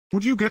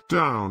Would you get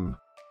down?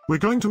 We're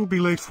going to be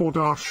late for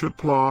Dasha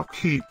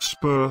Plokhik's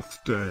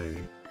birthday.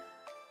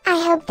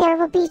 I hope there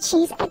will be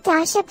cheese at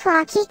Dasha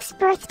Plokhik's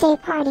birthday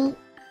party.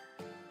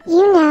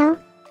 You know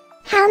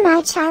how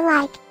much I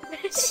like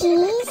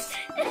cheese.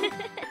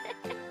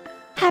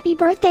 Happy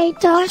birthday,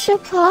 Dasha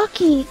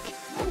Plokhikh!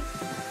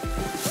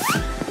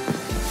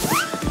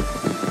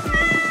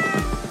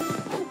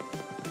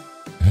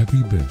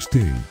 Happy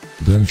birthday,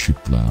 Dasha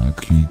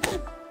Plokhikh.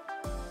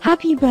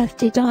 Happy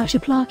birthday, Dasha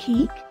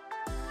Plokhikh!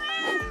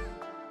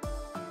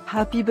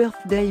 Happy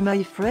birthday,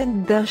 my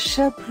friend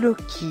Dasha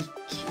Plokhikh.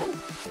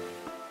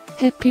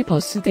 Happy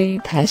birthday,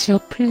 Dasha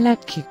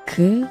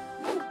Plokhikh.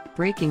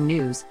 Breaking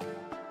news.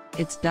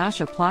 It's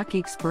Dasha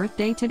Plokhikh's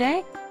birthday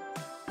today?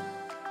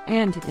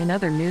 And in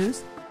other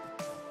news,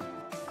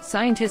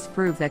 scientists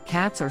prove that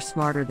cats are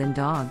smarter than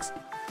dogs.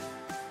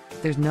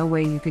 There's no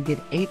way you could get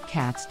 8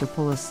 cats to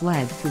pull a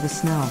sled through the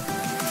snow.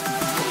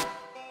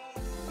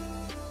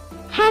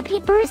 Happy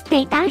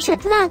birthday, Dasha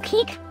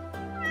Plokhikh!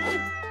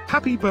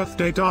 Happy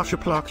birthday, Dasha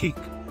Plokhikh.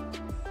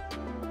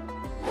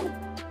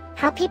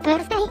 Happy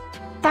birthday,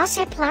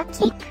 Dasha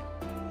Plokhikh!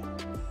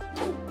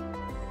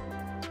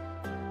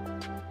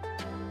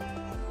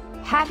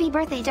 Happy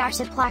birthday,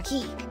 Dasha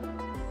Plokhikh!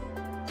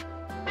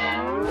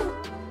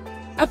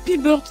 Happy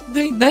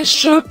birthday,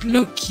 Dasha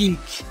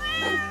Plokhikh.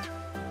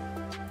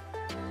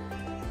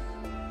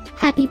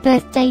 Happy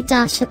birthday,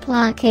 Dasha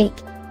Plokhikh!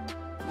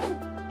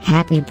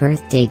 Happy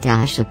birthday,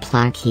 Dasha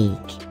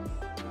Plokhikh.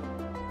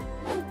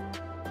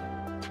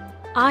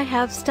 I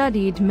have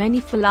studied many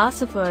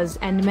philosophers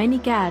and many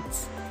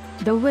cats.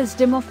 The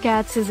wisdom of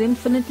cats is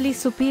infinitely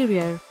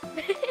superior.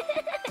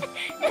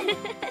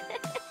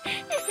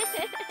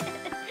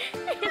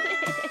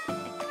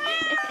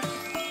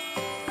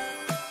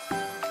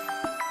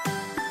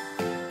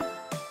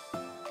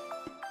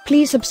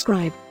 Please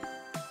subscribe,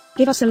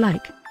 give us a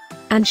like,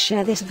 and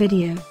share this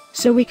video,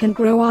 so we can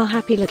grow our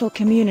happy little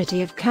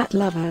community of cat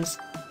lovers.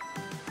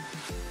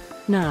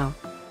 Now,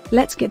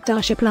 let's get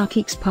Dasha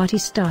Plokhikh's party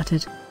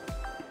started.